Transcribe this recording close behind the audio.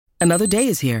Another day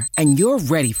is here, and you're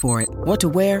ready for it. What to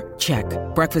wear? Check.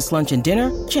 Breakfast, lunch, and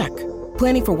dinner? Check.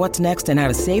 Planning for what's next and how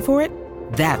to save for it?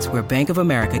 That's where Bank of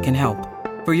America can help.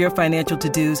 For your financial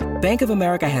to-dos, Bank of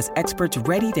America has experts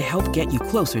ready to help get you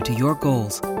closer to your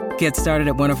goals. Get started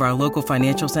at one of our local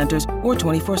financial centers or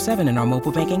 24/7 in our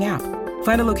mobile banking app.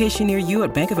 Find a location near you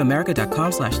at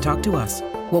bankofamerica.com/talktous.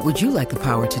 What would you like the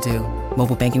power to do?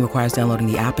 Mobile banking requires downloading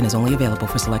the app and is only available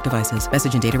for select devices.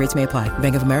 Message and data rates may apply.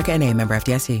 Bank of America N.A., member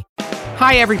FDIC.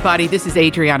 Hi, everybody. This is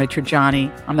Adriana Trajani.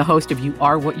 I'm the host of You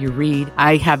Are What You Read.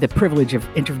 I have the privilege of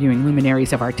interviewing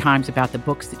luminaries of our times about the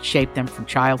books that shaped them from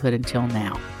childhood until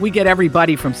now. We get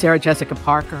everybody from Sarah Jessica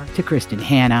Parker to Kristen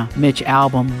Hanna, Mitch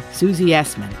Albom, Susie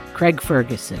Essman, Craig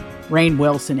Ferguson, Rainn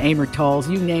Wilson, Amor Tolls,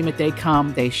 you name it, they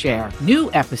come, they share.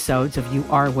 New episodes of You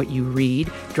Are What You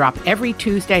Read drop every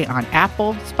Tuesday on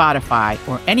Apple, Spotify,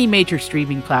 or any major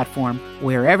streaming platform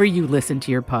wherever you listen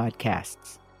to your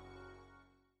podcasts.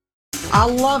 I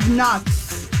love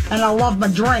nuts, and I love my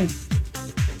drink.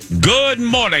 Good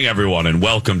morning, everyone, and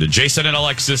welcome to Jason and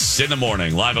Alexis in the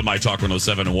Morning, live on My Talk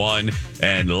 107.1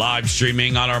 and live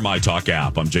streaming on our My Talk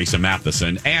app. I'm Jason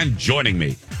Matheson, and joining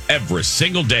me every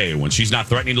single day when she's not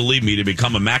threatening to leave me to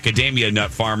become a macadamia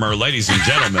nut farmer, ladies and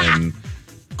gentlemen,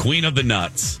 Queen of the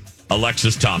Nuts,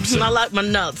 Alexis Thompson. I like my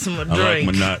nuts and my drink. I like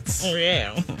my nuts. Oh,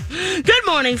 yeah. Good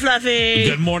morning, Fluffy.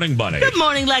 Good morning, Bunny. Good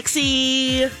morning,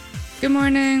 Lexi. Good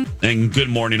morning. And good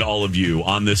morning to all of you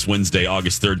on this Wednesday,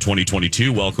 August 3rd,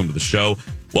 2022. Welcome to the show.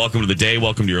 Welcome to the day.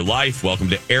 Welcome to your life. Welcome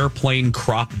to Airplane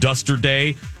Crop Duster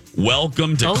Day.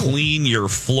 Welcome to Clean Your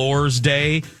Floors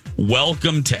Day.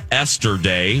 Welcome to Esther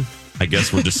Day. I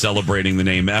guess we're just celebrating the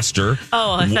name Esther.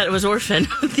 Oh, I thought it was orphan.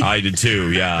 I did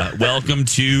too, yeah. Welcome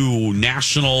to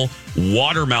National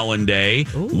Watermelon Day.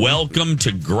 Ooh. Welcome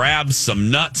to Grab Some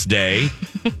Nuts Day.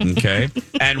 Okay.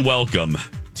 And welcome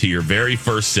to your very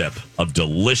first sip of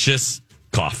delicious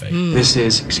coffee. This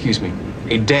is, excuse me,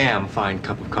 a damn fine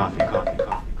cup of coffee.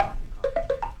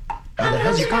 How the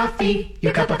hell's your coffee?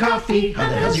 Your cup of coffee. How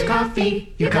the hell's your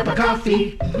coffee? Your cup of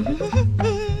coffee.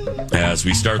 As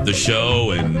we start the show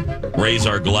and raise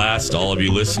our glass to all of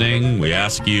you listening, we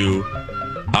ask you,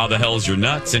 how the hell's your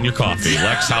nuts and your coffee?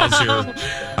 Lex, how's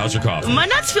your coffee? My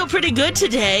nuts feel pretty good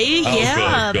today. Oh,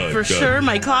 yeah, good, for sure.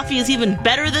 My coffee is even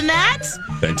better than that.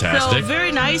 Fantastic. So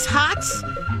very nice, hot,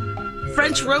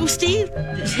 French roasty,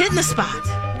 hitting the spot.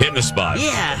 Hitting the spot.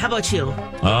 Yeah, how about you?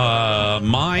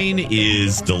 Mine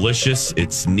is delicious.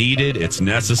 It's needed. It's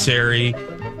necessary.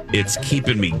 It's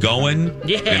keeping me going.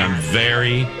 Yeah. And I'm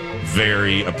very,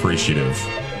 very appreciative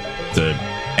to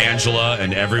Angela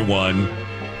and everyone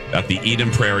at the Eden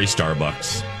Prairie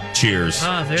Starbucks. Cheers.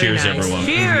 Oh, very Cheers, nice. everyone.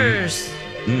 Cheers.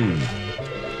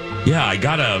 Yeah, I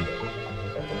got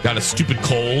a stupid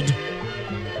cold.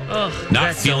 Oh,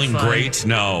 Not feeling great.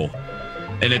 No.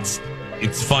 And it's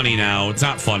funny now. It's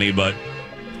not funny, but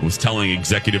I was telling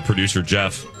executive producer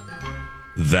Jeff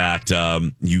that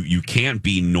you can't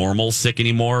be normal sick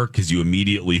anymore because you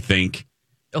immediately think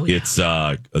it's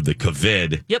the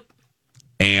COVID. Yep.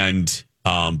 And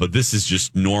but this is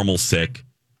just normal sick.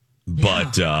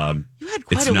 But you had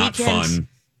quite it's a not weekend. fun.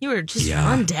 You were just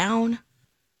run down.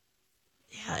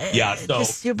 Yeah. So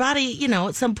just your body,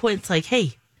 at some point it's like,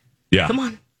 hey, come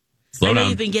on. Slow I know down.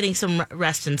 you've been getting some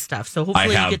rest and stuff, so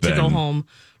hopefully you get to go home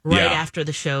right after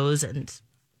the shows and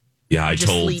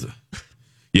sleep.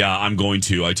 Yeah, I'm going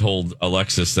to. I told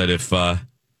Alexis that if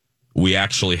we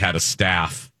actually had a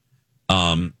staff,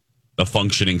 a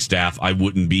functioning staff, I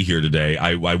wouldn't be here today.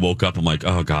 I woke up, I'm like,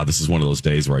 oh God, this is one of those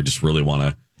days where I just really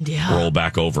want to roll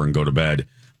back over and go to bed.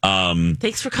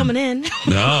 Thanks for coming in.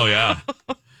 No, yeah.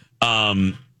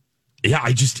 And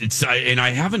I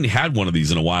haven't had one of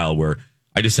these in a while where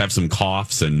I just have some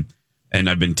coughs and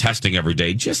I've been testing every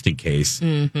day just in case.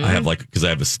 Mm-hmm. I have because I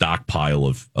have a stockpile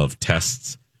of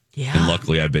tests. Yeah. And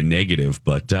luckily I've been negative,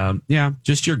 but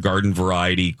just your garden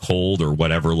variety cold or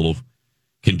whatever, little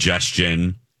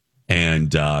congestion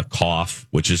and cough,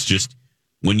 which is just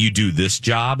when you do this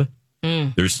job,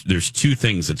 there's two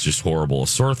things that's just horrible: a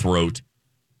sore throat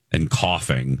and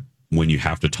coughing when you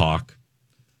have to talk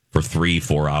for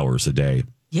 3-4 hours a day.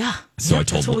 Yeah. So I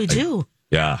told that's what we do.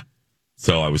 Yeah.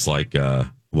 So I was like,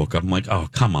 woke up. I'm like, oh,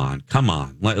 come on. Can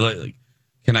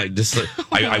I just?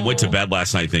 I went to bed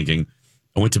last night thinking.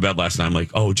 I'm like,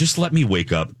 oh, just let me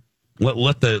wake up.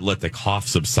 Let the cough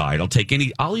subside.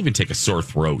 I'll even take a sore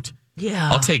throat.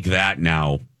 Yeah. I'll take that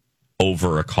now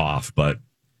over a cough. But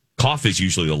cough is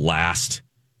usually the last.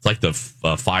 It's like the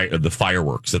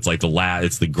fireworks. It's like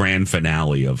it's the grand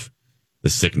finale of the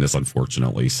sickness,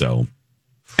 unfortunately. So,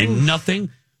 and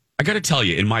nothing. I got to tell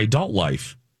you, in my adult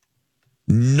life,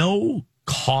 no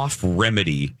cough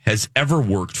remedy has ever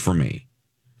worked for me.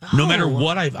 No matter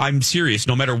what I'm serious,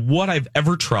 no matter what I've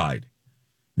ever tried,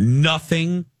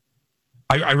 nothing.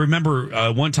 I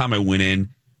remember one time I went in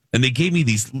and they gave me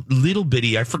these little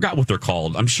bitty, I forgot what they're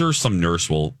called. I'm sure some nurse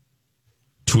will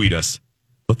tweet us,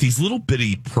 but these little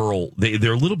bitty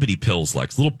they're little bitty pills,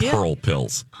 Lex, little pearl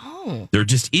pills. Oh. They're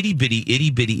just itty bitty.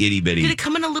 Did it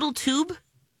come in a little tube?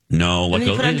 No, like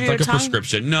a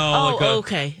prescription. No.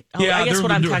 Okay. Yeah, I guess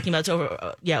what I'm talking about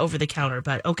is over the counter,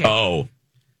 but okay. Oh.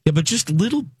 Yeah, but just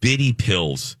little bitty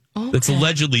pills that's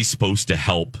allegedly supposed to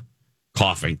help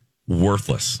coughing.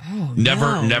 Worthless. Oh,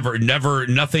 never,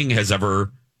 nothing has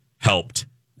ever helped.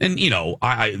 And,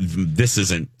 this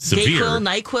isn't severe.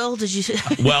 Dayquil, NyQuil, did you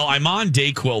say? Well, I'm on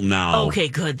Dayquil now. Okay,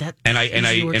 good. That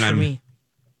works for me.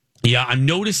 Yeah, I'm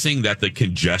noticing that the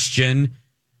congestion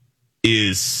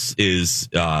is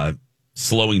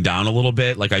slowing down a little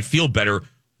bit. Like, I feel better.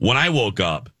 When I woke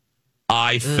up,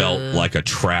 I felt like a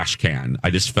trash can. I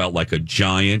just felt like a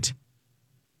giant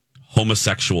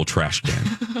homosexual trash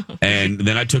can. And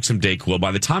then I took some Dayquil.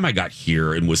 By the time I got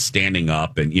here and was standing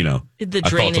up and, the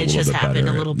drainage has happened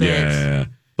a little bit. Yeah.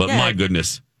 But my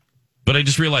goodness. But I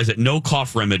just realized that no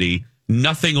cough remedy,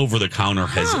 nothing over the counter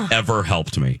has ever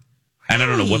helped me. And I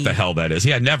don't know what the hell that is.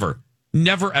 Yeah, never,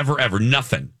 ever,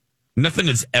 nothing. Nothing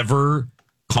has ever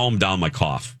calmed down my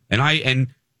cough. And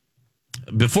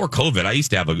before COVID, I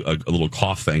used to have a little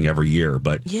cough thing every year,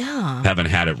 but haven't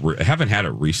had it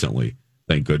recently.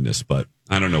 Thank goodness, but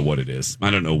I don't know what it is. I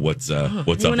don't know what's up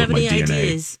with my DNA.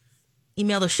 Ideas?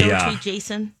 Email the show, tweet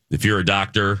Jason. If you're a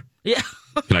doctor,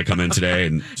 can I come in today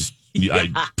and just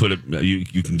I put it?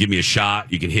 You can give me a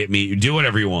shot. You can hit me. You do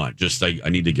whatever you want. Just I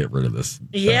need to get rid of this.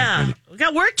 Yeah, we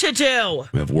got work to do.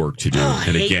 We have work to do.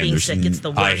 And again, being sick. It's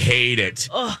the worst. I hate it.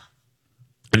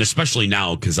 And especially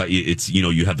now because it's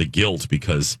you have the guilt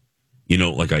because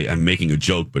like I'm making a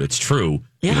joke, but it's true.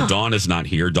 Yeah. Dawn is not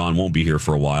here. Dawn won't be here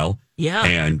for a while. Yeah.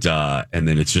 And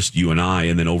then it's just you and I.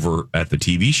 And then over at the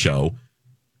TV show,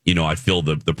 I feel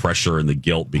the pressure and the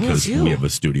guilt because we have a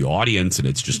studio audience and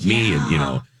it's just me.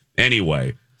 And,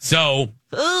 anyway. So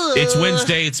it's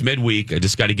Wednesday. It's midweek. I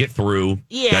just got to get through.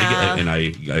 Yeah. And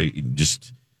I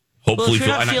just hopefully if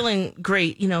you're not feeling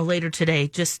great, later today,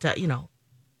 just,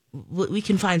 we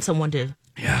can find someone to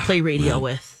play radio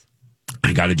with.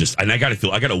 I got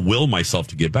to will myself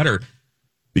to get better.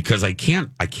 Because I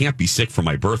can't be sick for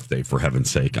my birthday, for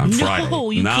heaven's sake, on Friday.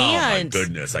 No, you can't. My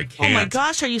goodness, I can't. Oh my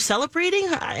gosh, are you celebrating?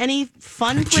 Any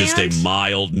fun plans? Just a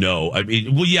mild no. I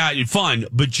mean, well, yeah, fun,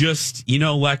 but just,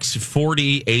 Lex,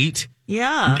 48.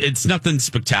 Yeah. It's nothing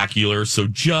spectacular, so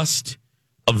just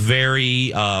a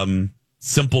very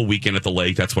simple weekend at the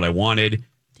lake. That's what I wanted.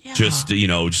 Yeah. Just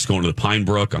going to the Pine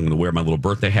Brook. I'm going to wear my little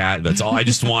birthday hat. That's all I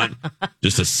just want.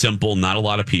 Just a simple, not a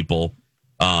lot of people.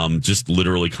 Just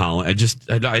literally Colin. I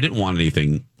didn't want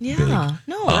anything. Yeah, big.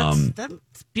 No,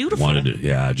 that's beautiful.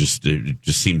 It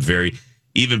just seemed very.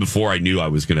 Even before I knew I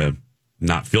was gonna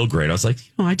not feel great, I was like,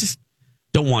 I just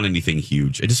don't want anything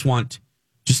huge. I just want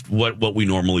what we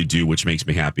normally do, which makes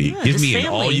me happy. Yeah, Give me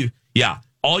family.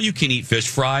 all you can eat fish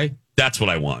fry. That's what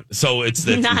I want. So it's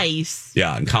nice.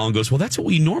 Yeah, and Colin goes, well, that's what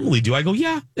we normally do. I go,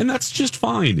 yeah, and that's just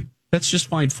fine. That's just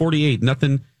fine. 48,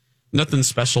 nothing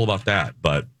special about that,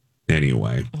 but.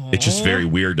 Anyway, It's just very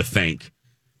weird to think.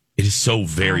 It is so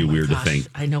very weird to think.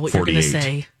 I know what 48. You're going to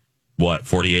say. What,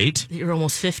 48? You're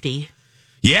almost 50.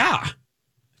 Yeah.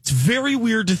 It's very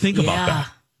weird to think about that.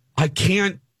 I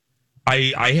can't.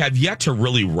 I have yet to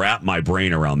really wrap my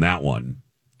brain around that one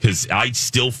because I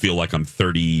still feel like I'm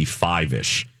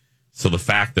 35-ish. So the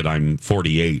fact that I'm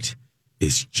 48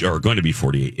 going to be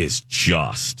 48 is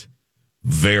just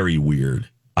very weird.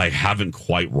 I haven't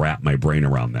quite wrapped my brain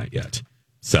around that yet.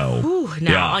 So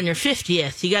on your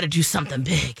 50th, you got to do something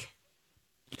big.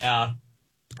 Yeah,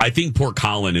 I think poor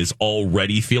Colin is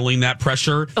already feeling that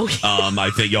pressure. Oh, yeah. I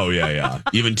think. Oh yeah.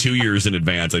 Even 2 years in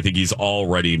advance, I think he's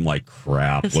already like,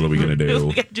 crap. What are we gonna do?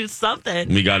 We got to do something.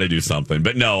 We got to do something.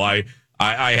 But no, I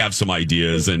have some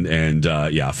ideas, and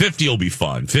 50 will be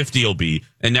fun. 50 will be,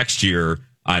 and next year,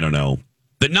 I don't know.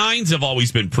 The 9s have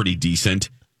always been pretty decent.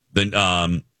 They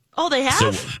have.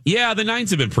 So, yeah, the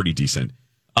 9s have been pretty decent.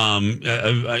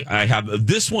 I have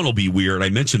this one will be weird. I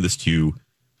mentioned this to you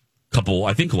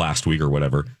I think last week or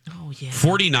whatever. Oh yeah.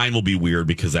 49 will be weird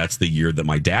because that's the year that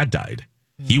my dad died.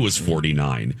 He was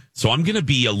 49. So I'm going to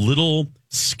be a little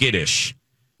skittish.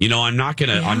 I'm not going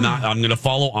to I'm going to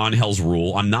follow Angel's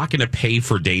rule. I'm not going to pay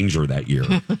for danger that year.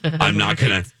 I'm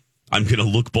going to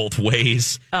look both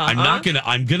ways. I'm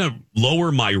going to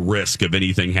lower my risk of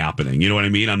anything happening. You know what I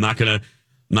mean? I'm not going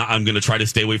I'm going to try to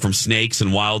stay away from snakes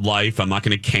and wildlife. I'm not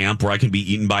going to camp where I can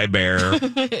be eaten by a bear. I'm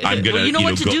going to, well, you know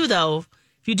what to do, though,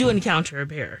 if you do encounter a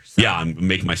bear. So. Yeah, I'm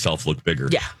make myself look bigger.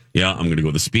 Yeah. Yeah, I'm going to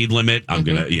go the speed limit. I'm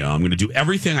going to do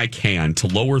everything I can to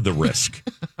lower the risk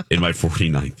in my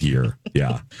 49th year.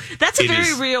 Yeah. That's a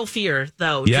very real fear,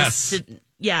 though. Yes. Just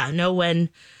to, know when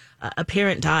a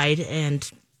parent died and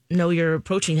know you're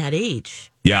approaching that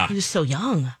age. Yeah. He was so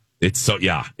young. It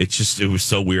was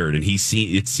so weird. And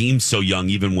it seemed so young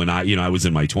even when I was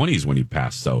in my 20s when he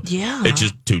passed. So yeah, it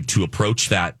just to approach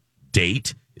that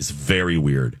date is very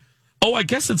weird. Oh, I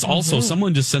guess it's also,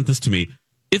 someone just sent this to me.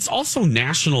 It's also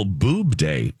National Boob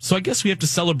Day. So I guess we have to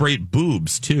celebrate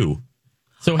boobs too.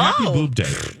 So happy Boob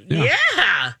Day.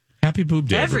 Yeah. Happy Boob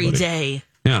Day. Every everybody. day.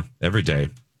 Yeah, every day.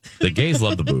 The gays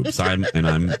love the boobs. I'm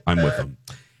with them.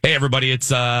 Hey everybody, it's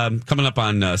coming up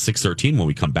on 6:13 when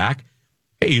we come back.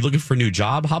 Hey, you looking for a new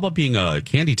job? How about being a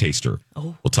candy taster?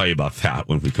 Oh. We'll tell you about that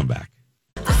when we come back.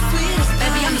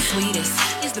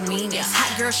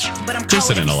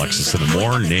 Jason and Alexis in the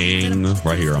morning,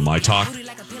 right here on My Talk.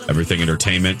 Everything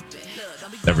entertainment,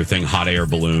 everything hot air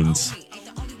balloons,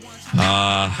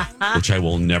 which I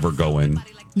will never go in.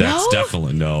 That's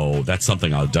that's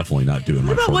something I'll definitely not do in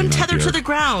my 49th year. What about one tethered to the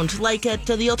ground, like at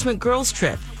the Ultimate Girls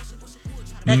Trip?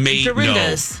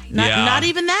 Dorinda's. Not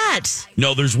even that.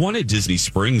 No, there's one at Disney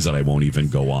Springs that I won't even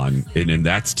go on, and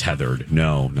that's tethered.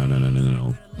 No.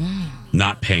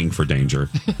 Not paying for danger.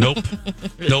 Nope.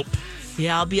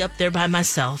 Yeah, I'll be up there by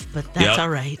myself, but that's all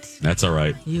right. That's all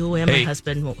right. You and my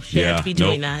husband will have to be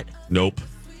doing that. Nope.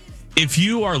 If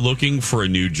you are looking for a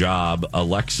new job,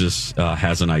 Alexis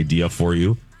has an idea for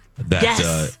you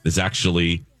that is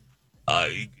actually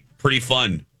pretty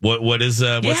fun. What's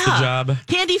the job?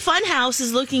 Candy Funhouse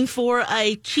is looking for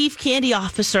a chief candy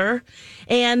officer,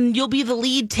 and you'll be the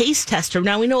lead taste tester.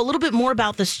 Now, we know a little bit more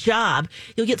about this job.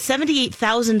 You'll get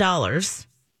 $78,000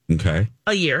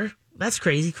 a year. That's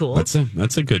crazy cool. That's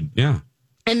a good, yeah.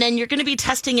 And then you're going to be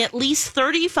testing at least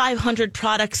 3,500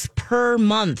 products per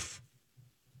month.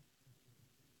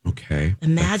 Okay.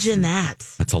 Imagine that.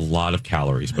 That's a lot of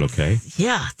calories, but okay.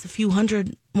 Yeah, it's a few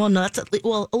hundred. Well, no, that's a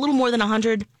little more than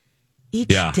 100 each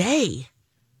day.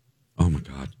 Oh my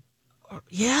God.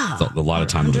 Yeah. That's a lot of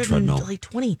time on the treadmill. Like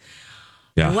 20.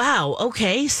 Yeah. Wow.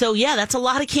 Okay. So that's a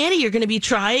lot of candy you're going to be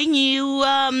trying. You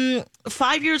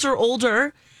 5 years or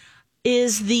older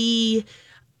is the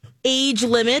age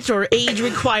limit or age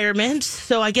requirement.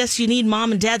 So I guess you need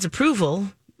mom and dad's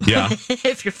approval. Yeah.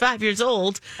 If you're 5 years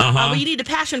old. But you need a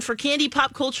passion for candy,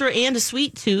 pop culture, and a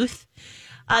sweet tooth.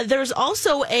 There's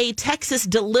also a Texas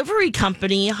delivery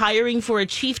company hiring for a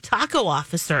chief taco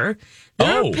officer.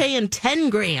 They're paying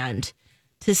 $10,000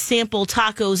 to sample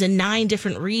tacos in 9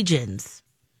 different regions.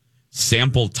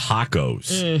 Sample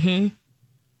tacos. Mm-hmm.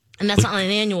 And that's not an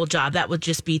annual job. That would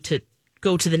just be to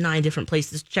go to the 9 different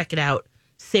places, check it out,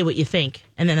 say what you think,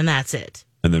 and then that's it.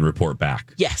 And then report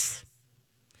back. Yes.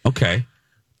 Okay.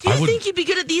 Do you think you'd be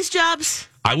good at these jobs?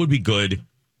 I would be good.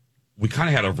 We kind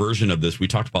of had a version of this. We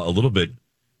talked about a little bit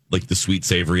like the sweet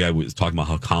savory. I was talking about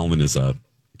how Colin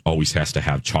always has to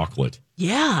have chocolate.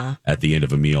 Yeah. At the end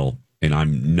of a meal. And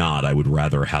I'm not. I would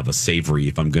rather have a savory.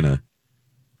 If I'm going to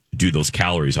do those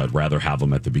calories, I'd rather have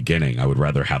them at the beginning. I would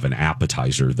rather have an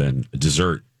appetizer than a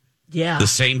dessert. Yeah. The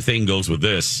same thing goes with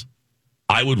this.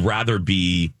 I would rather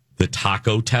be the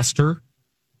taco tester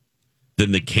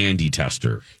than the candy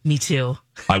tester. Me too.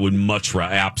 I would much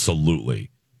rather, absolutely.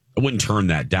 I wouldn't turn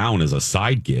that down as a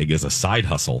side gig, as a side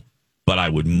hustle, but I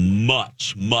would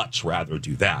much, much rather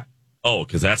do that. Oh,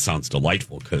 because that sounds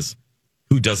delightful, because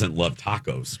who doesn't love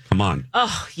tacos? Come on.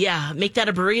 Oh, yeah. Make that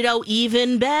a burrito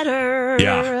even better.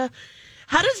 Yeah.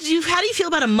 How do you feel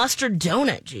about a mustard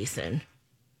donut, Jason?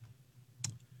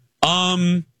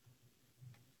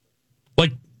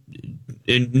 Like,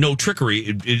 no trickery.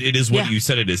 It is what you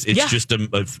said it is. It's just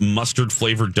a mustard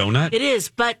flavored donut. It is,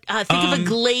 but think of a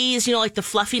glaze, like the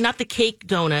fluffy, not the cake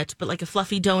donut, but like a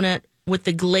fluffy donut with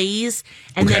the glaze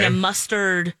and then a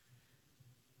mustard,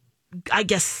 I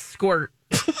guess, squirt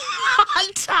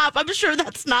on top. I'm sure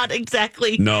that's not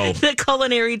exactly the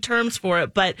culinary terms for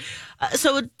it, but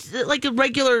so it's like a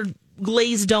regular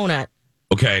glazed donut.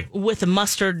 Okay. With a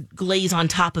mustard glaze on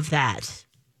top of that.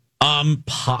 I'm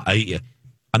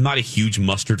not a huge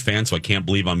mustard fan, so I can't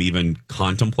believe I'm even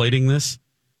contemplating this.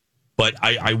 But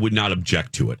I would not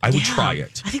object to it. I would try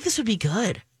it. I think this would be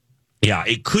good. Yeah,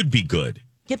 it could be good.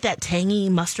 Get that tangy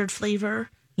mustard flavor.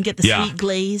 You get the sweet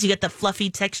glaze. You get the fluffy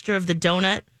texture of the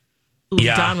donut. Ooh,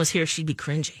 if Dawn was here, she'd be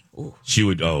cringing. Ooh. She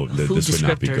would. This would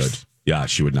not be good. Yeah,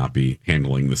 she would not be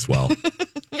handling this well.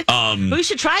 But we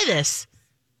should try this.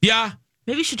 Yeah.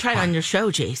 Maybe you should try it on your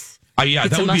show, Jace. That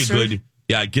would be a good.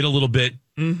 Yeah, get a little bit.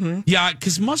 Mm-hmm. Yeah,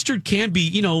 because mustard can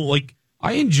be, like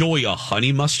I enjoy a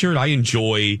honey mustard. I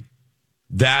enjoy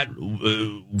that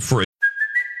for.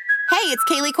 Hey, it's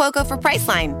Kaylee Cuoco for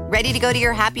Priceline. Ready to go to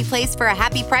your happy place for a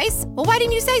happy price? Well, why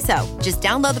didn't you say so? Just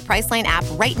download the Priceline app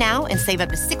right now and save up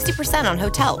to 60% on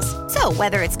hotels. So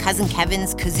whether it's Cousin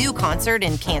Kevin's Kazoo Concert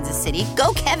in Kansas City,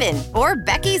 go Kevin, or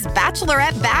Becky's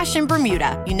Bachelorette Bash in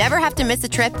Bermuda, you never have to miss a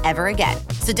trip ever again.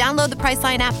 So download the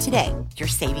Priceline app today. Your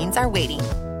savings are waiting.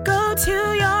 Go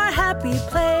to your happy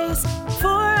place for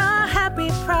a happy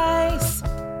price.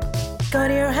 Go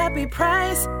to your happy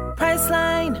price,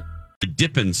 Priceline.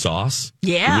 Dippin' sauce,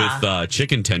 yeah, with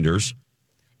chicken tenders.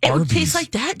 It would taste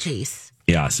like that, Jace.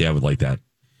 Yeah, see, I would like that.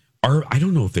 I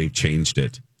don't know if they've changed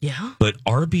it. Yeah, but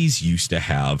Arby's used to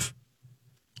have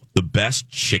the best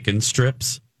chicken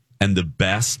strips and the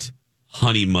best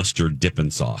honey mustard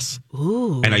dippin' sauce.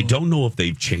 Ooh, and I don't know if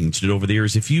they've changed it over the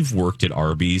years. If you've worked at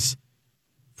Arby's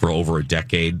for over a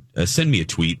decade, send me a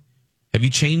tweet. Have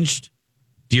you changed,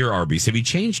 dear Arby's? Have you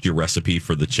changed your recipe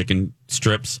for the chicken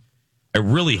strips? I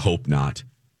really hope not,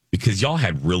 because y'all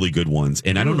had really good ones,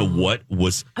 and I don't know what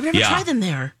was. I've never tried them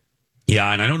there.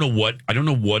 Yeah, and I don't know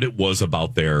what it was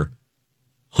about their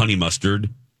honey mustard,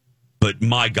 but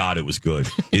my God, it was good.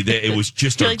 It was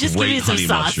just a great honey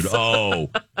mustard. Oh,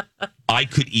 I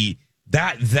could eat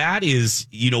that. That is,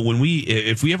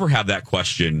 if we ever have that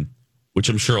question, which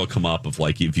I'm sure will come up of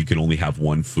like if you can only have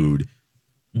one food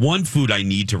I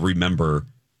need to remember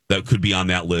that could be on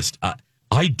that list.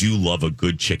 I do love a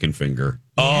good chicken finger.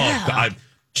 Yeah. Oh,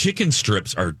 chicken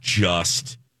strips are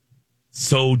just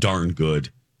so darn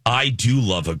good. I do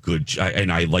love a good, and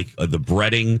I like the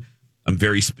breading. I'm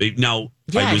very now.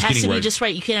 Yeah, I was it has getting to be just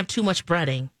right. You can't have too much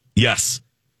breading. Yes,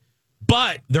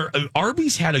 but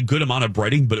Arby's had a good amount of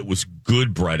breading, but it was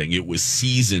good breading. It was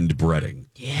seasoned breading.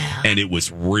 Yeah, and it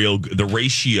was real good. The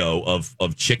ratio of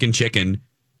chicken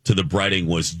to the breading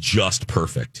was just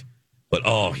perfect. But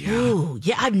Ooh,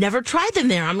 yeah, I've never tried them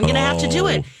there. I'm going to have to do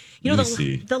it.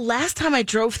 The last time I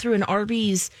drove through an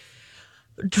Arby's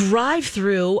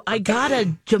drive-through, I got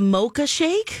a Jamocha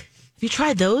shake. Have you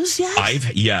tried those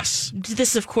yet? Yes. This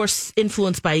is, of course,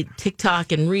 influenced by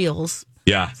TikTok and Reels.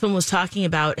 Yeah. Someone was talking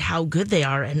about how good they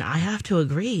are, and I have to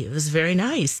agree. It was very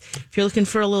nice. If you're looking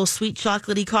for a little sweet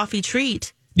chocolatey coffee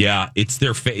treat. Yeah, it's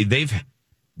their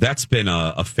that's been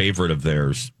a favorite of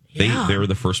theirs. Yeah. They were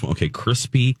the first one. Okay,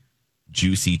 crispy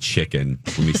juicy chicken.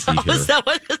 Let me see here. Is that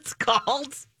what it's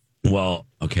called? Well,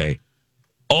 okay.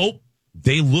 Oh,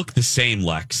 they look the same,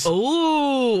 Lex.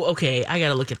 Oh, okay. I got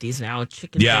to look at these now.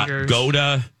 Chicken fingers. Go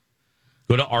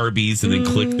to Arby's and then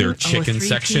click their chicken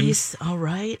section. Piece. All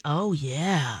right. Oh,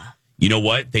 yeah. You know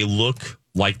what? They look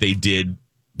like they did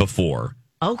before.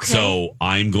 Okay. So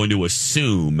I'm going to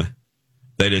assume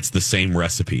that it's the same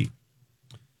recipe.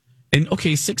 And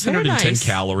okay, 610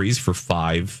 calories for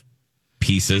 5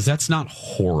 pieces. That's not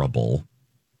horrible.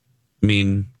 I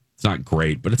mean, it's not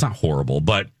great, but it's not horrible.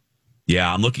 But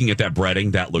yeah, I'm looking at that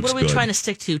breading. That looks good. What are we trying to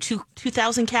stick to?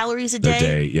 2,000 calories a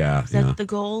day? Yeah. Is that the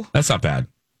goal? That's not bad.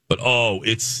 But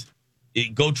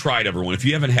go try it, everyone. If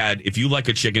you like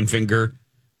a chicken finger,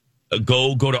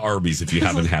 go to Arby's if you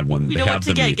haven't had one. You know what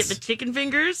to get? Get the chicken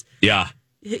fingers. Yeah.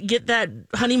 Get that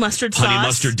honey mustard sauce. Honey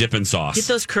mustard dipping sauce. Get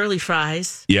those curly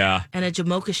fries. Yeah. And a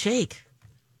Jamocha shake.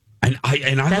 And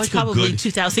I that's like probably a good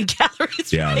 2,000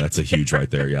 calories. Yeah, that's a huge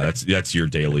right there. Yeah, that's your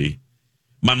daily.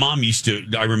 My mom used to.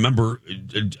 I remember,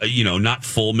 not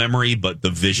full memory, but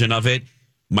the vision of it.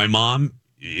 My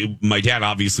dad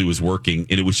obviously was working,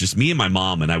 and it was just me and my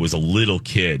mom, and I was a little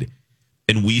kid,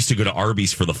 and we used to go to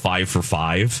Arby's for the 5 for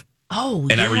 $5. Oh,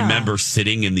 and I remember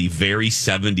sitting in the very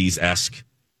 70s-esque.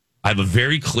 I have a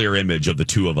very clear image of the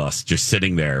two of us just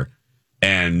sitting there,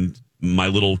 and my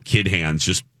little kid hands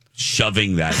just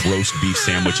shoving that roast beef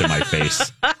sandwich in my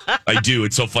face. I do.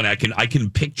 It's so funny. I can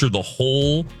picture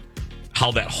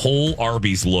how that whole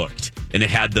Arby's looked, and it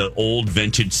had the old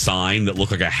vintage sign that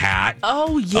looked like a hat.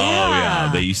 Oh yeah. Oh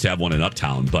yeah. They used to have one in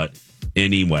Uptown, but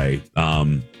anyway,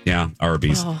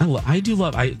 Arby's. Oh. I do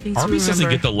love. Arby's doesn't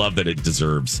get the love that it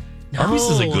deserves. No. Arby's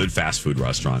is a good fast food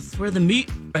restaurant. It's where the meat,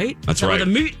 right? That's right. Where the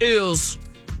meat is.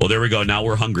 Well, there we go. Now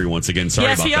we're hungry once again. Sorry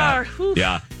about that. Yes, we are.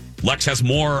 Yeah. Lex has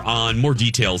more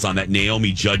details on that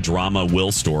Naomi Judd drama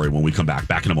Will story when we come back.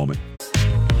 Back in a moment.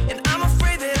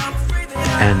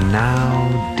 And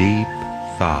now, Deep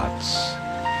Thoughts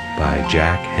by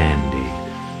Jack Handy.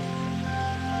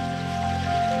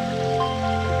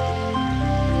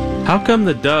 How come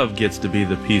the dove gets to be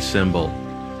the peace symbol?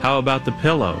 How about the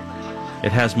pillow?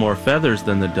 It has more feathers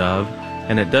than the dove,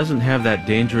 and it doesn't have that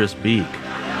dangerous beak.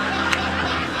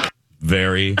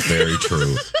 Very, very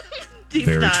true.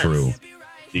 Very true.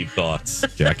 Deep Thoughts.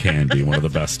 Jack Handy, one of the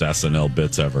best SNL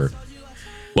bits ever.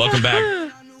 Welcome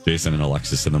back. Jason and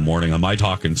Alexis in the morning on My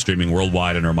Talk and streaming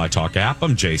worldwide on our My Talk app.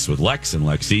 I'm Jace with Lex and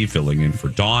Lexi filling in for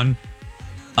Dawn.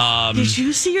 Did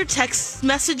you see your text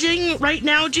messaging right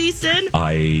now, Jason?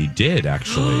 I did,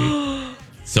 actually.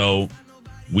 So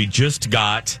we just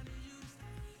got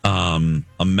a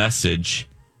message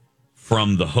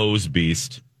from the hose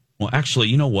beast. Well, actually,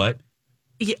 you know what?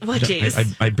 Yeah, what,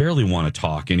 Jace? I barely want to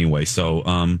talk anyway. So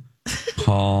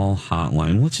call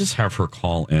hotline. Let's just have her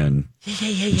call in.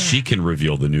 Yeah. She can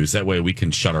reveal the news. That way we can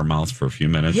shut our mouths for a few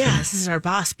minutes. Yeah, this is our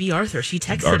boss, B. Arthur. She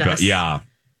texted us. Yeah.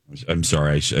 I'm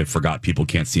sorry. I forgot people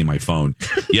can't see my phone.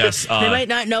 Yes. They might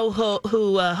not know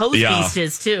who Hose Beast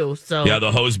is, too. So yeah,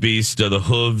 the Hose Beast, the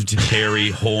hooved,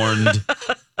 hairy, horned,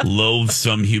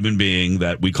 loathsome human being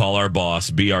that we call our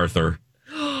boss, B. Arthur.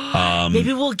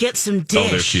 Maybe we'll get some dish. Oh,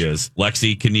 there she is.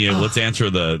 Lexi, can you let's answer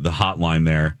the hotline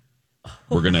there.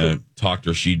 We're going to talk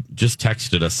to her. She just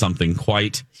texted us something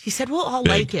quite She said we'll all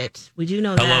big. like it. We do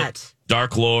know Hello, that.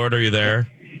 Dark Lord, are you there?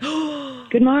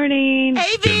 Good morning.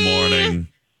 Hey, B. Good morning.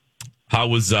 How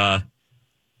was the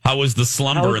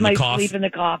slumber in the coffin? Sleep in the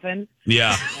coffin?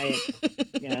 Yeah.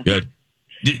 Yeah. Good.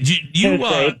 Did you It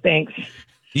was great, thanks.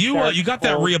 You got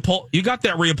that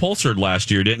reupholstered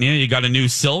last year, didn't you? You got a new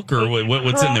silk or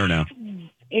what's in there now?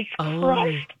 It's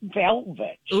crushed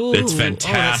velvet. Ooh, it's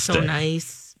fantastic. that's so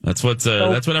nice. That's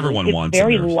what everyone wants.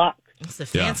 Very in theirs. luxe. It's a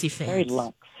fancy Very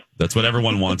luxe. That's what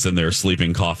everyone wants in their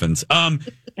sleeping coffins.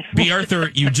 B. Arthur,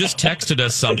 you just texted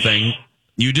us something.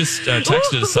 You just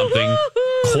texted us something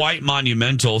quite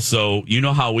monumental. So you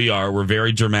know how we are. We're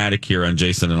very dramatic here on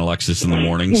Jason and Alexis in the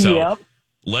morning. So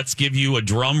let's give you a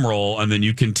drum roll, and then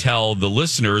you can tell the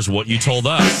listeners what you told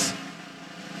us.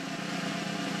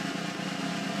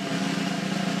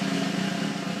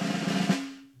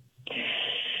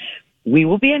 We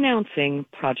will be announcing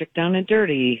Project Down and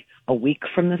Dirty a week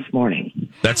from this morning.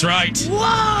 That's right. Whoa!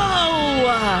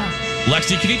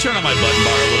 Lexi, can you turn on my button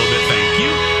bar a little bit? Thank you.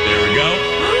 There we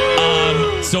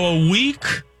go. So a week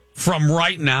from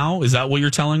right now, is that what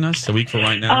you're telling us? A week from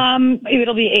right now?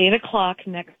 It'll be 8:00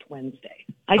 next Wednesday.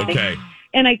 I think,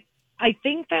 and I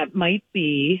think that might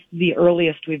be the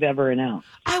earliest we've ever announced.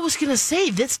 I was going to say,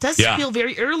 this does feel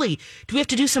very early. Do we have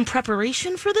to do some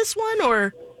preparation for this one,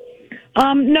 or?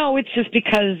 No, it's just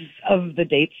because of the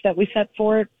dates that we set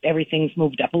for it. Everything's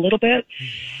moved up a little bit,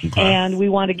 and we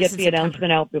want to get the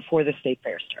announcement out before the state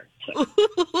fair starts. So.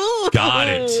 Got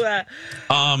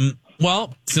it.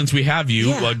 Well, since we have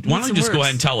you, why don't you just go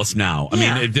ahead and tell us now?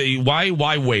 I mean, why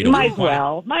wait? Might as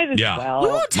well. We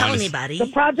won't tell anybody. The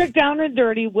Project Down and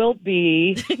Dirty will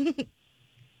be.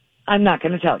 I'm not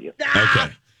going to tell you.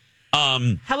 Okay.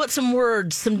 How about some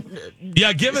words?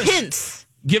 Give us hints.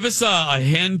 Give us a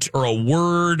hint or a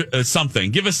word, something.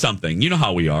 Give us something. You know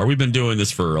how we are. We've been doing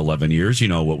this for 11 years. You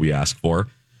know what we ask for.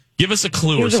 Give us a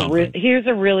clue or something. Here's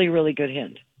a really, really good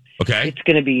hint. Okay. It's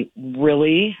going to be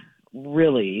really,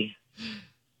 really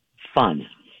fun.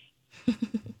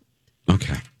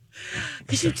 Okay.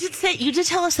 Because you did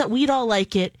tell us that we'd all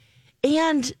like it,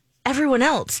 and everyone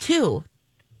else too.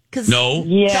 Because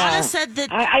Donna said that.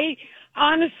 I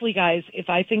honestly, guys, if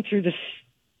I think through the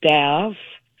staff,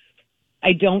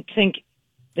 I don't think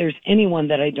there's anyone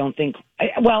that I don't think.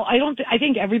 I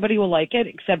think everybody will like it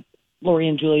except Lori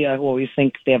and Julia, who always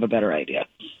think they have a better idea.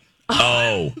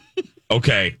 Oh,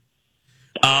 okay.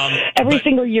 Every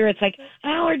single year, it's like,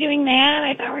 oh, we're doing that.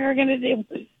 I thought we were going to do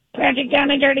Project Down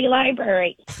and Dirty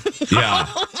Library. Yeah.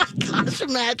 Oh my gosh!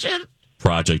 Imagine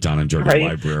Project Down and Dirty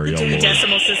Library. The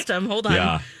decimal system. Hold on.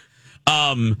 Yeah.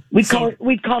 We'd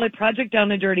call it Project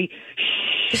Down and Dirty.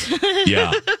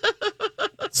 Yeah.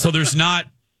 So there's not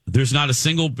a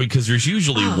single, because there's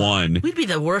usually one. We'd be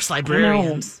the worst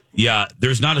librarians. Yeah.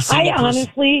 There's not a single person.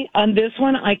 Honestly, on this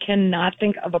one, I cannot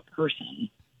think of a person.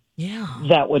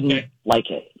 That wouldn't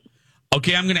like it.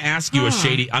 Okay, I'm going to ask you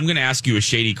a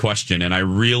shady question, and I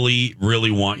really, really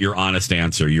want your honest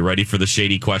answer. You ready for the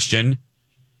shady question?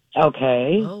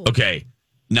 Okay. Okay.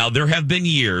 Now, there have been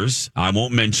years, I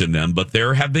won't mention them, but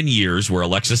there have been years where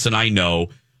Alexis and I know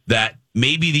that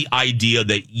maybe the idea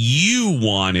that you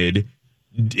wanted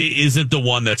isn't the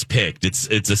one that's picked. It's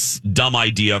a dumb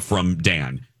idea from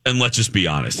Dan. And let's just be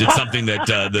honest. It's something that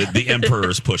the emperor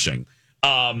is pushing.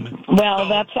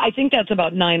 I think that's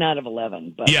about 9 out of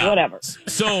 11, but whatever.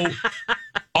 So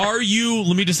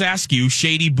let me just ask you,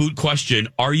 shady boot question,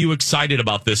 are you excited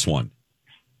about this one?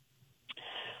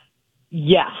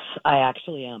 Yes, I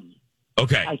actually am.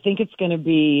 Okay. I think it's going to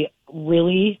be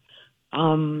really,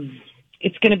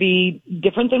 it's going to be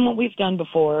different than what we've done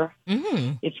before.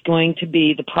 Mm.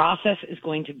 The process is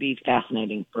going to be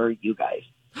fascinating for you guys.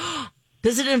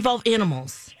 Does it involve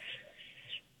animals?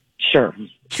 Sure.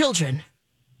 Children?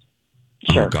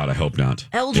 Sure. Oh, God, I hope not.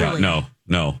 Elderly? Yeah,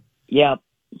 no. Yep.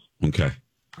 Okay.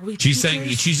 Are we She's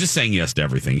teachers? she's just saying yes to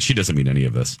everything. She doesn't mean any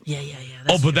of this. Yeah.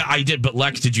 I did. But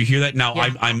Lex, did you hear that? Now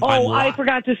Yeah. I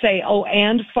forgot to say.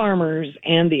 And farmers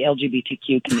and the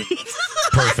LGBTQ community.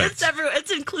 Perfect.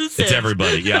 It's inclusive. It's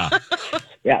everybody. Yeah.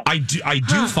 Yeah. I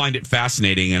do find it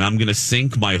fascinating, and I'm going to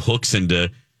sink my hooks into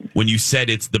when you said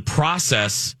it's the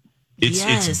process.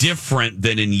 It's different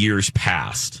than in years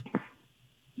past.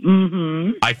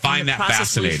 Mm-hmm. I find that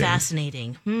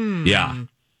fascinating. Yeah.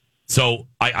 So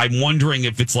I'm wondering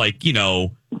if it's like,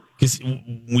 because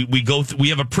we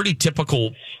have a pretty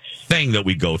typical thing that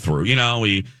we go through.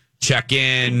 We check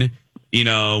in,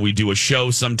 we do a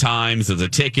show sometimes. There's a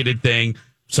ticketed thing.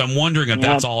 So I'm wondering if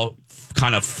that's all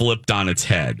kind of flipped on its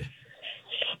head.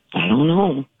 I don't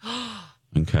know.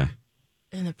 Okay.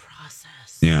 In the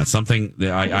process. Yeah, something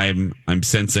that I'm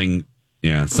sensing.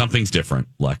 Yeah, something's different,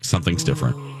 Lex. Something's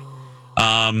different.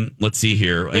 Let's see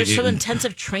here. There's some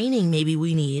intensive training maybe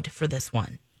we need for this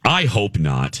one. I hope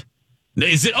not.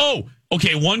 Is it? Oh,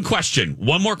 okay. One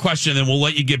more question, then we'll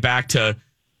let you get back to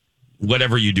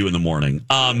whatever you do in the morning.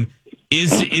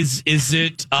 Is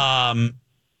it?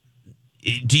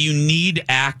 Do you need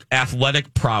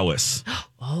athletic prowess?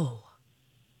 Oh.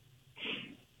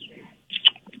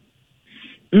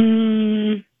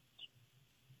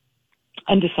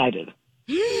 Undecided.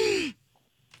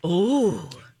 Oh.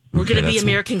 We're going to be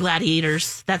American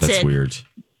Gladiators. That's weird.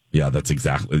 Yeah, that's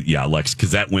exactly. Yeah, Lex,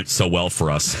 because that went so well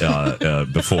for us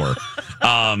before.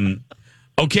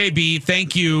 Okay, B,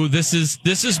 thank you. This has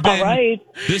been all right.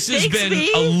 This has been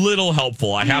a little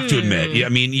helpful. I have to admit. I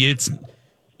mean, you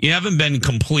haven't been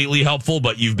completely helpful,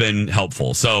 but you've been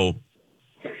helpful. So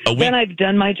then I've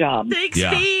done my job. Thanks,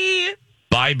 B.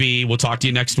 Bye, B. We'll talk to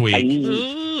you next week.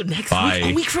 Ooh, next week.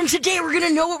 A week from today, we're going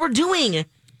to know what we're doing.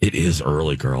 It is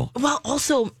early, girl. Well,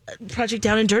 also, Project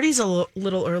Down and Dirty is a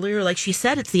little earlier. Like she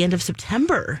said, it's the end of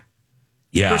September.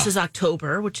 Yeah. Versus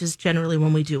October, which is generally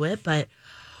when we do it. But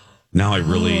now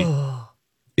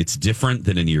it's different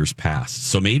than in years past.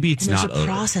 So maybe it's not a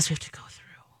process we have to go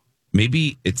through.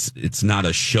 Maybe it's not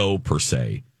a show per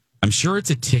se. I'm sure it's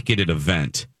a ticketed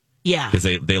event. Yeah. Because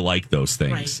they like those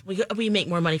things. Right. We make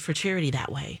more money for charity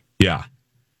that way. Yeah.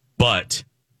 But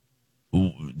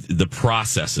the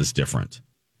process is different.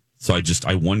 So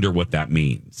I wonder what that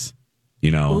means.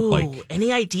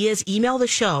 Any ideas? Email the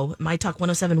show,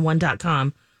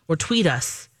 mytalk1071.com, or tweet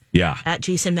us. Yeah. At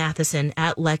Jason Matheson,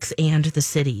 at Lex and the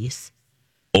Cities.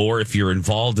 Or if you're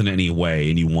involved in any way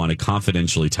and you want to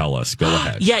confidentially tell us, go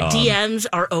ahead. Yeah, DMs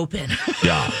are open.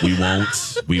 Yeah,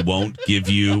 we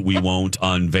won't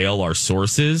unveil our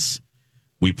sources.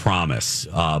 We promise.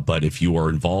 But if you are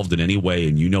involved in any way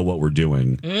and you know what we're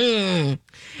doing,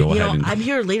 go ahead. I'm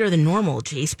here later than normal,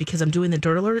 Jace, because I'm doing the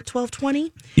Dirt Alert at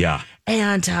 12:20. Yeah.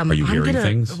 And are you hearing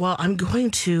things? Well, I'm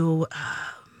going to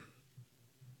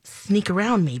sneak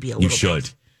around maybe a little bit. You should.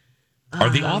 Are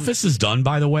the offices done,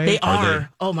 by the way? They are.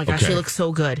 Oh, my gosh, okay. They look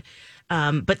so good.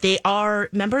 But they are,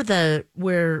 remember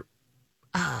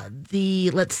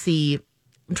let's see,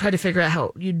 I'm trying to figure out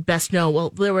how you'd best know. Well,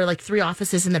 there were like 3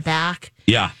 offices in the back.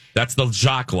 Yeah, that's the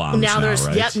Jacques Lounge now,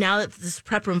 right? Yep, now it's this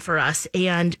prep room for us.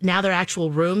 And now they're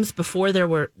actual rooms. Before there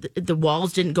were, the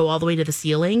walls didn't go all the way to the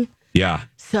ceiling. Yeah.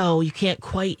 So you can't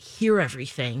quite hear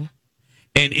everything.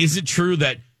 And is it true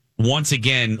that once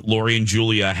again, Lori and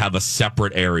Julia have a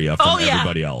separate area from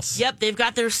everybody else? Yep, they've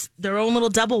got their own little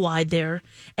double wide there.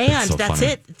 And that's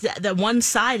it. The one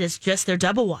side is just their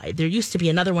double wide. There used to be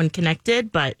another one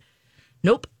connected, but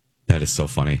nope. That is so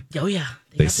funny. Oh, yeah.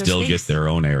 They still get their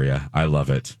own area. I love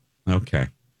it. Okay.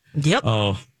 Yep.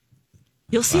 Oh.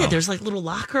 You'll see it. There's like little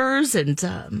lockers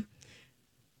and...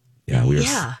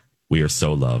 we are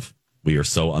so loved. We are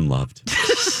so unloved.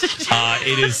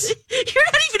 It is... You're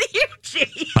not even here,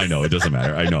 Jay. I know. It doesn't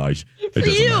matter. I know. It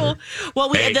doesn't matter. Well,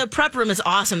 the prep room is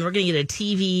awesome. We're going to get a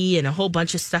TV and a whole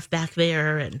bunch of stuff back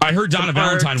there. And I heard Donna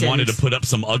Valentine wanted to put up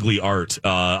some ugly art.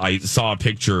 I saw a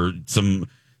picture,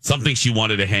 something she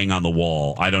wanted to hang on the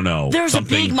wall. I don't know. There's a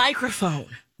big microphone.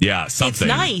 Yeah, something.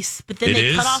 It's nice, but then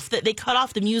they cut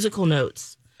off the musical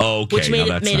notes. Okay, which made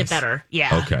it better.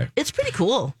 Yeah. Okay. It's pretty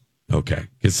cool. Okay,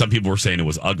 because some people were saying it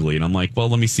was ugly, and I'm like, well,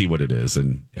 let me see what it is,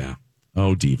 and yeah.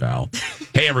 Oh, D-Val.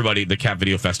 Hey, everybody, the Cat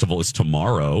Video Festival is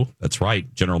tomorrow. That's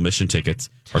right. General admission tickets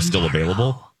are still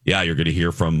available. Yeah, you're going to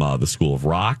hear from the School of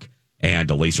Rock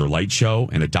and a laser light show,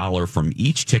 and $1 from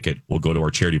each ticket will go to our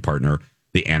charity partner,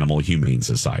 the Animal Humane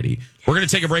Society. We're going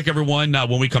to take a break, everyone.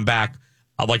 When we come back,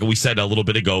 like we said a little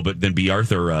bit ago, but then B.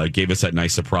 Arthur gave us that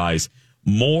nice surprise.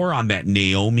 More on that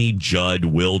Naomi Judd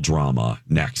Will drama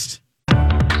next.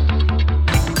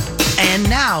 And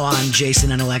now on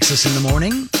Jason and Alexis in the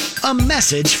Morning, a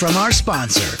message from our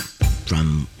sponsor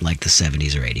from like the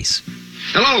 70s or 80s.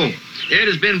 Hello. Ed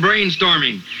has been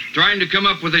brainstorming, trying to come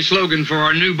up with a slogan for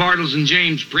our new Bartles &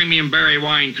 James Premium Berry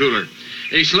Wine Cooler.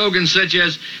 A slogan such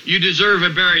as, "You deserve a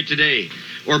berry today,"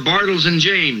 or "Bartles &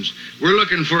 James, we're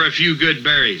looking for a few good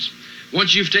berries."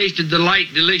 Once you've tasted the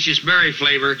light, delicious berry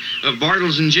flavor of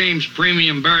Bartles & James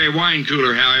Premium Berry Wine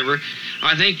Cooler, however,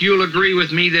 I think you'll agree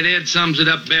with me that Ed sums it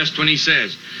up best when he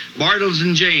says, "Bartles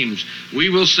 & James, we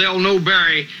will sell no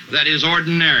berry that is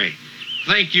ordinary."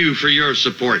 Thank you for your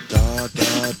support.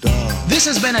 This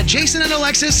has been a Jason and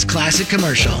Alexis classic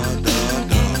commercial.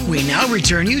 We now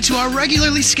return you to our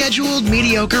regularly scheduled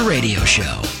mediocre radio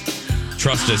show.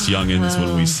 Trust us, youngins,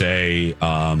 when we say,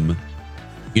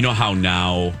 you know how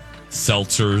now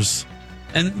seltzers,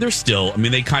 and they're still, I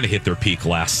mean, they kind of hit their peak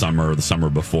last summer or the summer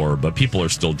before, but people are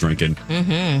still drinking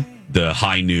the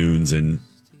High Noons and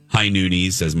High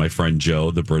Noonies, as my friend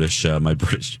Joe, the British,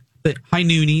 the High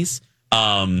Noonies.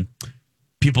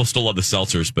 People still love the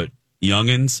seltzers, but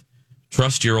youngins,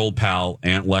 trust your old pal,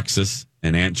 Aunt Lexus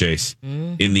and Aunt Jace.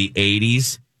 In the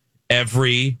 80s,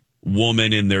 every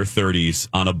woman in their 30s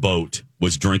on a boat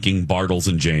was drinking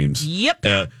Bartles & James.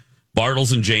 Yep.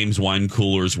 Bartles & James wine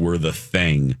coolers were the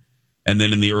thing. And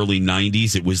then in the early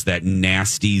 90s, it was that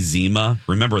nasty Zima.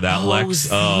 Remember that, Lex?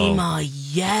 Zima,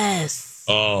 yes.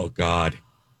 Oh, God.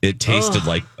 It tasted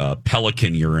like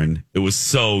pelican urine. It was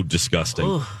so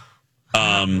disgusting.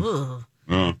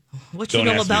 What you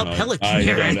know about pelican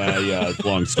urine? Yeah,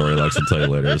 long story, Lex. I'll tell you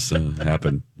later. It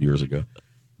happened years ago.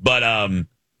 But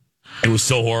it was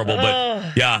so horrible.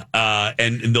 But yeah,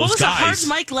 and those what was guys.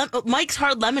 Mike's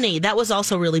Hard Lemonade. That was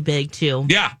also really big too.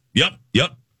 Yeah. Yep.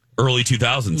 Early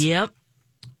 2000s. Yep.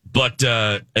 But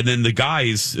and then the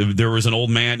guys, there was an old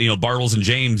man. Bartles &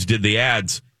 James did the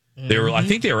ads. They were, I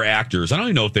think they were actors. I don't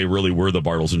even know if they really were the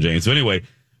Bartles & James. So anyway,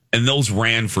 and those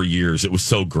ran for years. It was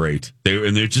so great.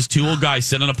 They're just two old guys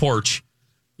sitting on a porch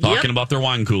talking about their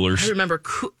wine coolers. I remember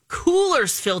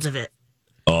coolers filled of it.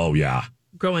 Oh yeah,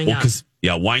 growing up. Because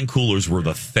wine coolers were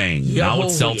the thing. Now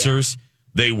with seltzers,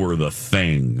 they were the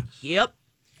thing. Yep.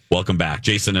 Welcome back,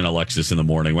 Jason and Alexis in the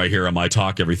morning, right here on My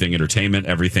Talk. Everything entertainment,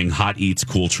 everything hot eats,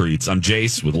 cool treats. I'm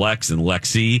Jace with Lex and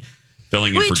Lexi.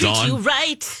 Filling in for Dawn. We treat you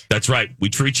right. That's right. We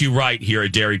treat you right here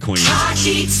at Dairy Queen. Hot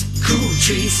eats, cool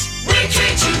treats. We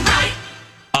treat you right.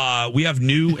 We have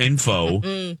new info.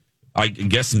 I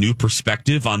guess new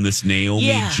perspective on this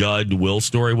Naomi Judd Will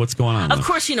story. What's going on? Of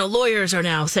course, lawyers are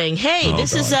now saying, hey,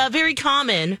 this is very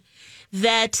common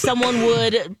that someone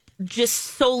would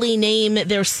just solely name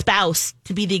their spouse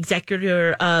to be the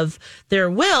executor of their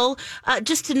will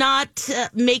just to not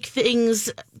make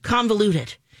things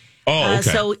convoluted. Oh, okay.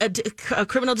 So a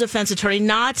criminal defense attorney,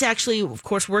 not actually, of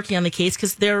course, working on the case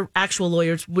because their actual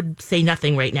lawyers would say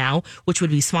nothing right now, which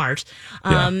would be smart.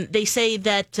 They say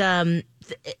that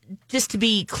just to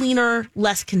be cleaner,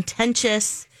 less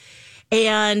contentious,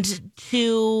 and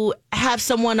to have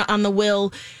someone on the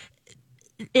will,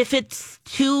 if it's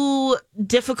too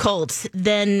difficult,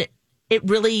 then it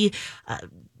really,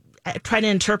 try to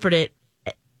interpret it.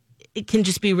 It can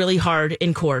just be really hard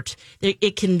in court.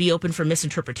 It can be open for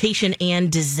misinterpretation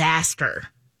and disaster.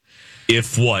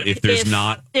 If what? If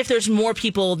there's more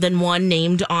people than one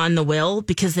named on the will,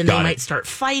 because then they might start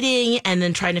fighting and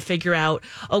then trying to figure out,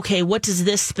 okay, what does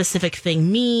this specific thing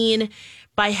mean?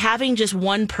 By having just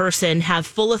one person have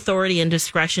full authority and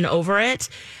discretion over it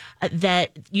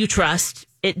that you trust,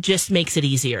 it just makes it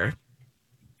easier.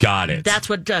 Got it. That's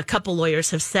what a couple lawyers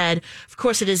have said. Of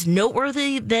course, it is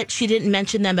noteworthy that she didn't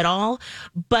mention them at all,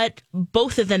 but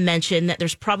both of them mentioned that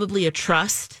there's probably a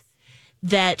trust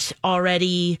that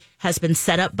already has been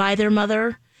set up by their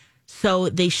mother, so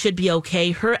they should be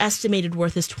okay. Her estimated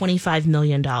worth is $25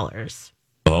 million.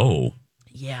 Oh.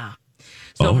 Yeah.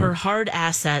 So her hard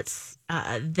assets,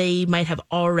 they might have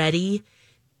already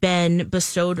been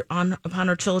bestowed upon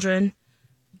her children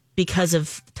because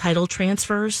of title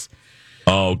transfers.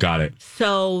 Oh, got it.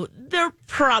 So they're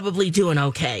probably doing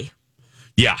okay.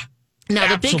 Yeah. Now,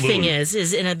 the big thing is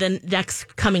in the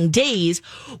next coming days,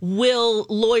 will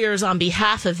lawyers on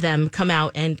behalf of them come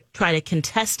out and try to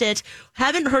contest it?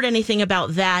 Haven't heard anything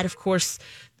about that. Of course,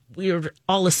 we're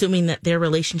all assuming that their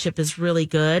relationship is really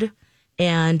good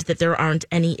and that there aren't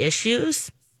any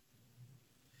issues.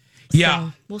 Yeah.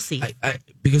 So we'll see.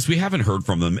 Because we haven't heard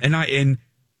from them. And I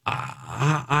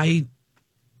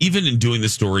even in doing the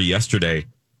story yesterday,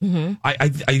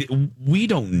 we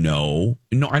don't know.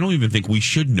 No, I don't even think we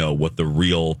should know what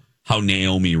how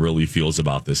Naomi really feels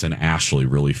about this and Ashley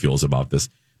really feels about this.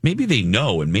 Maybe they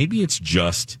know, and maybe it's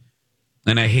just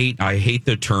and I hate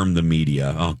the term the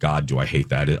media. Oh God, do I hate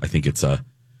that? I think it's a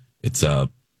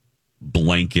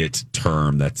blanket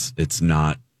term it's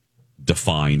not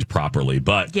defined properly.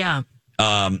 But yeah,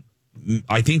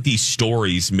 I think these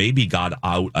stories maybe got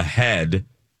out ahead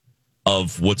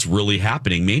of what's really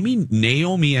happening. Maybe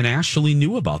Naomi and Ashley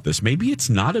knew about this. Maybe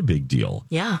it's not a big deal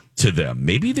to them.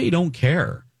 Maybe they don't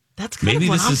care. That's kind of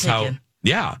what I'm thinking.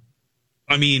 Yeah.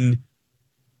 I mean,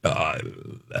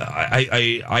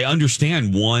 I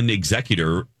understand one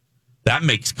executor. That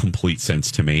makes complete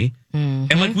sense to me.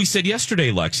 Mm-hmm. And like we said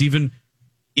yesterday, Lex, even,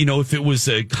 if it was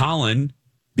Colin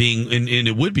being, and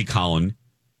it would be Colin,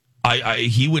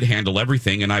 he would handle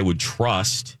everything, and I would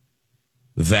trust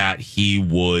that he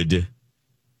would,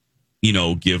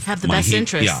 have the best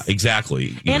interest. Yeah,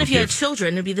 exactly. And if you had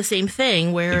children, it'd be the same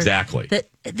thing where exactly that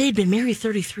they'd been married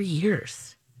 33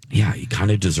 years. Yeah, he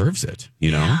kind of deserves it,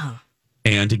 Yeah.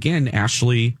 And again,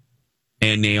 Ashley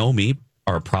and Naomi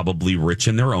are probably rich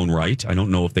in their own right. I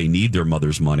don't know if they need their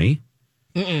mother's money.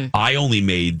 Mm-mm. I only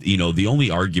made, the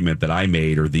only argument that I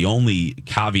made, or the only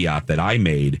caveat that I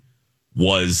made,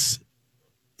 was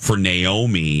for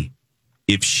Naomi,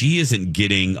 if she isn't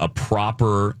getting a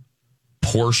proper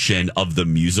portion of the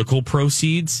musical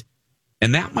proceeds,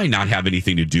 and that might not have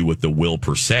anything to do with the will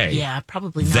per se. Yeah,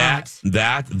 probably not.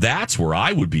 That's where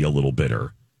I would be a little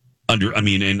bitter. You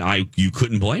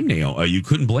couldn't blame Naomi. You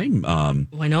couldn't blame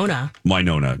Winona.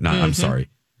 I'm sorry,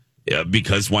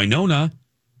 because Winona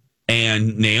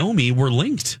and Naomi were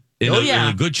linked in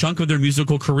a good chunk of their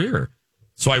musical career.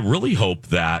 So I really hope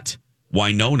that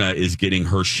Winona is getting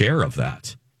her share of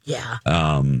that. Yeah.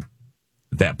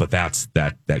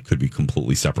 That could be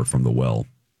completely separate from the will.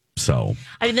 So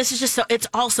this is it's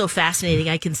also fascinating.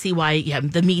 I can see why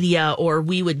the media or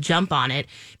we would jump on it,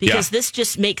 because this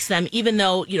just makes them, even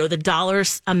though, the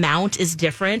dollars amount is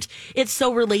different, it's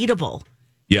so relatable.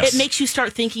 Yes. It makes you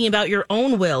start thinking about your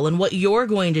own will and what you're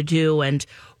going to do and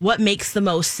what makes the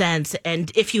most sense,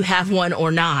 and if you have one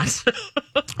or not.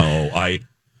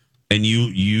 And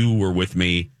you were with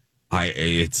me.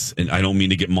 And I don't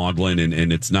mean to get maudlin,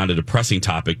 and it's not a depressing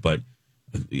topic, but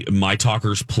my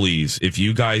talkers, please, if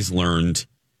you guys learned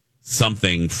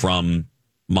something from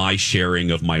my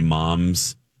sharing of my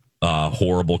mom's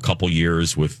horrible couple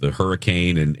years with the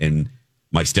hurricane and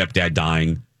my stepdad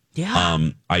dying,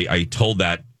 I told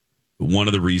that one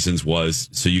of the reasons was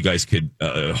so you guys could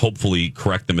hopefully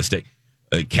correct the mistake.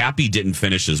 Cappy didn't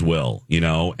finish his will,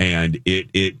 and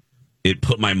it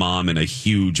put my mom in a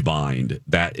huge bind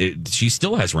that she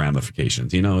still has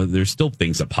ramifications. There's still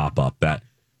things that pop up that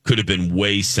could have been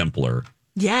way simpler.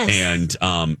 Yes. And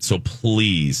so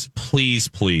please,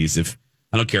 if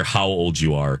I don't care how old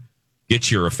you are, get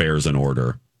your affairs in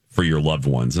order for your loved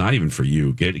ones. Not even for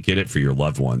you. Get it for your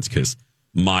loved ones, because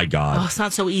my God. It's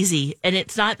not so easy. And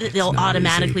it's not that they'll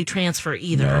automatically transfer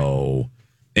either. No.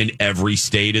 And every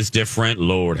state is different.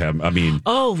 Lord have,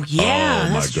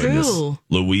 that's true.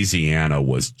 Louisiana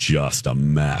was just a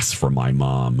mess for my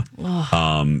mom.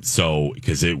 Oh.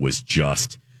 Because it was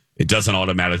just, it doesn't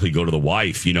automatically go to the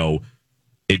wife. I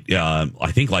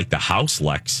think like the house,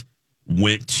 Lex,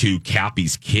 went to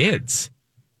Cappy's kids.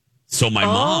 So my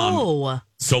mom,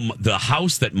 the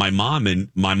house that my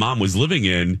mom was living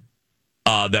in,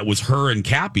 that was her and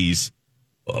Cappy's,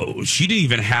 she didn't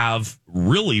even have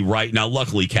really right now.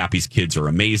 Luckily, Cappy's kids are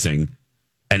amazing,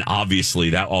 and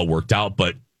obviously that all worked out.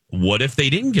 But what if they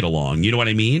didn't get along? You know what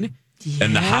I mean? Yeah.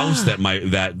 And the house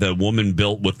that the woman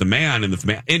built with the man and the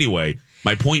man. Anyway,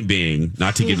 my point being,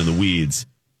 not to get in the weeds,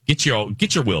 get your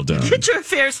will done. Get your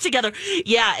affairs together.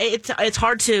 Yeah, it's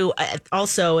hard to.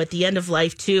 Also, at the end of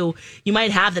life, too, you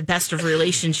might have the best of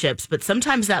relationships, but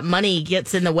sometimes that money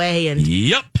gets in the way, and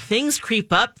things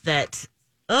creep up that.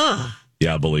 Ugh.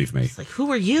 Yeah, believe me. It's like,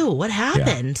 who are you? What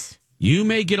happened? Yeah. You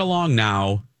may get along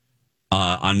now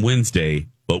on Wednesday,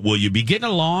 but will you be getting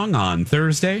along on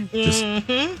Thursday? Just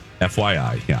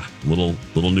FYI. Yeah,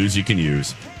 little news you can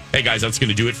use. Hey, guys, that's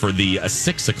going to do it for the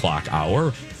 6 o'clock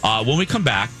hour. When we come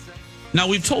back, now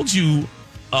we've told you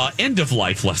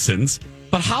end-of-life lessons,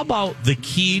 but how about the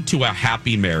key to a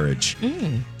happy marriage?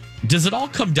 Does it all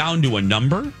come down to a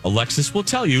number? Alexis will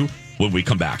tell you when we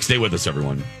come back. Stay with us,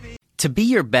 everyone. To be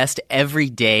your best every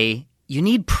day, you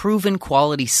need proven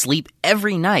quality sleep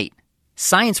every night.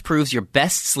 Science proves your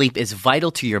best sleep is vital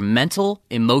to your mental,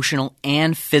 emotional,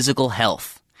 and physical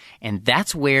health. And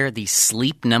that's where the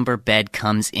Sleep Number bed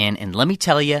comes in. And let me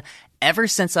tell you, ever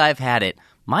since I've had it,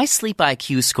 my sleep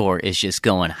IQ score is just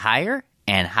going higher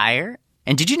and higher.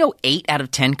 And did you know 8 out of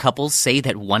 10 couples say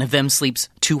that one of them sleeps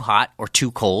too hot or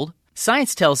too cold?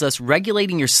 Science tells us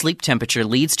regulating your sleep temperature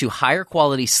leads to higher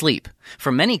quality sleep.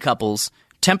 For many couples,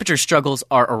 Temperature struggles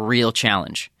are a real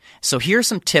challenge. So here are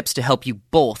some tips to help you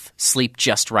both sleep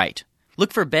just right.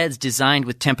 Look for beds designed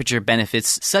with temperature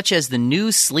benefits such as the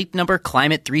new Sleep Number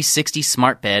Climate 360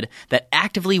 smart bed that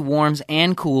actively warms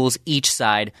and cools each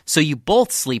side so you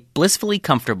both sleep blissfully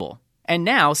comfortable. And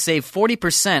now save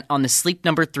 40% on the Sleep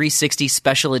Number 360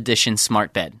 Special Edition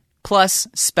smart bed. Plus,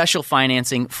 special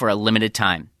financing for a limited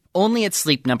time. Only at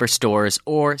Sleep Number stores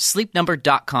or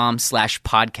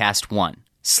sleepnumber.com/podcast1.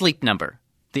 Sleep Number,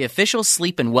 the official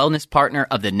sleep and wellness partner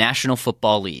of the National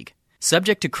Football League.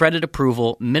 Subject to credit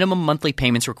approval, minimum monthly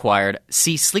payments required.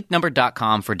 See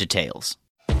sleepnumber.com for details.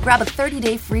 Grab a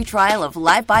 30-day free trial of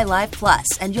Live by Live Plus,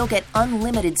 and you'll get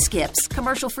unlimited skips,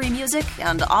 commercial-free music,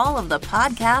 and all of the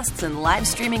podcasts and live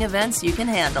streaming events you can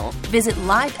handle. Visit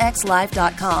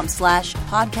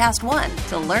livexlive.com/podcast1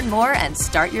 to learn more and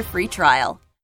start your free trial.